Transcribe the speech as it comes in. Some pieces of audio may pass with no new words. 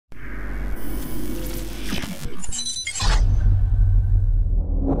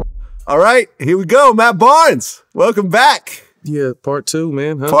All right, here we go. Matt Barnes, welcome back. Yeah, part two,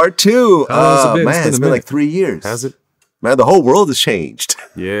 man. Huh? Part two. How long has it been? Man, it's been like 3 years. Has it? Man, the whole world has changed.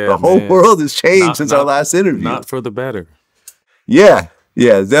 Yeah, the whole world has changed since our last interview. Not for the better. Yeah,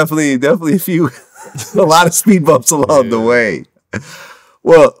 definitely a lot of speed bumps along the way.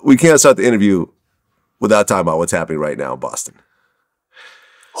 Well, we can't start the interview without talking about what's happening right now in Boston.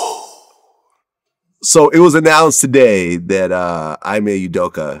 So it was announced today that Ime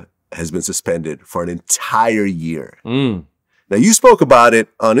Udoka has been suspended for an entire year. Now, you spoke about it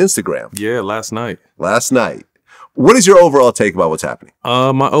on Instagram. Yeah, last night. What is your overall take about what's happening?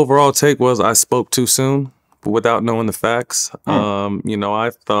 My overall take was I spoke too soon, but without knowing the facts.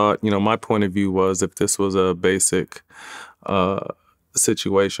 I thought, my point of view was if this was a basic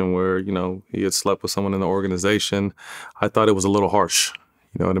situation where, he had slept with someone in the organization, I thought it was a little harsh.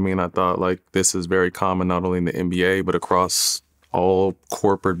 You know what I mean? I thought like this is very common, not only in the NBA, but across all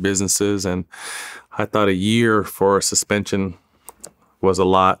corporate businesses. And I thought a year for a suspension was a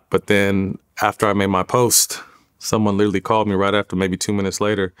lot. But then after I made my post, someone literally called me right after, maybe 2 minutes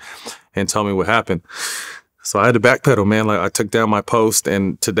later, and told me what happened. So I had to backpedal, man. Like I took down my post,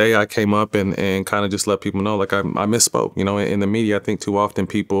 and today I came up and kind of just let people know, like I misspoke. In the media, I think too often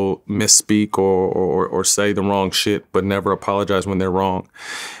people misspeak or say the wrong shit, but never apologize when they're wrong.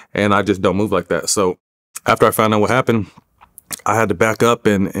 And I just don't move like that. So after I found out what happened, I had to back up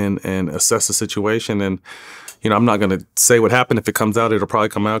and assess the situation. And I'm not going to say what happened. If it comes out, it'll probably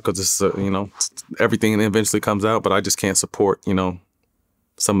come out because it's everything eventually comes out. But I just can't support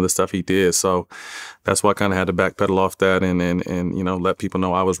some of the stuff he did. So that's why I kind of had to backpedal off that and let people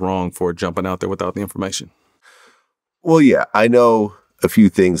know I was wrong for jumping out there without the information. Well, yeah, I know a few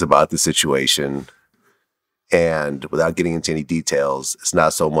things about the situation, and without getting into any details, it's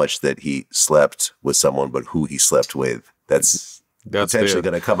not so much that he slept with someone, but who he slept with. That's potentially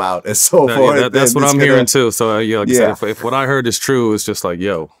going to come out and so forth. Yeah, that's what I'm hearing too. So like I said, if what I heard is true, it's just like,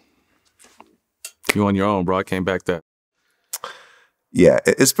 yo, you on your own, bro. I can't back that. Yeah,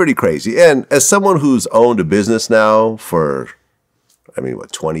 it's pretty crazy. And as someone who's owned a business now for,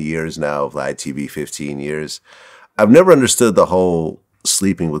 20 years now, VladTV 15 years, I've never understood the whole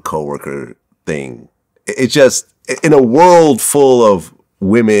sleeping with coworker thing. It's just, in a world full of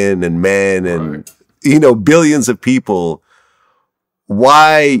women and men and, billions of people,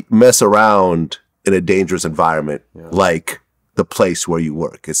 why mess around in a dangerous environment like the place where you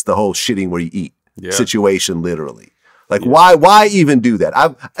work? It's the whole shitting where you eat situation, literally. Like, why even do that?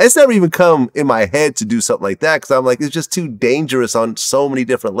 It's never even come in my head to do something like that because I'm like, it's just too dangerous on so many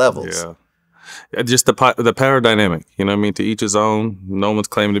different levels. Yeah. Just the power dynamic, To each his own. No one's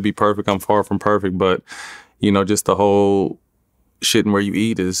claiming to be perfect. I'm far from perfect. But, just the whole shitting where you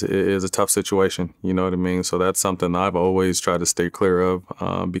eat is a tough situation. You know what I mean? So that's something I've always tried to stay clear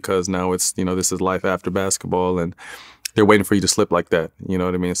of because now it's, this is life after basketball and they're waiting for you to slip like that. You know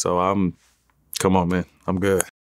what I mean? So come on, man. I'm good.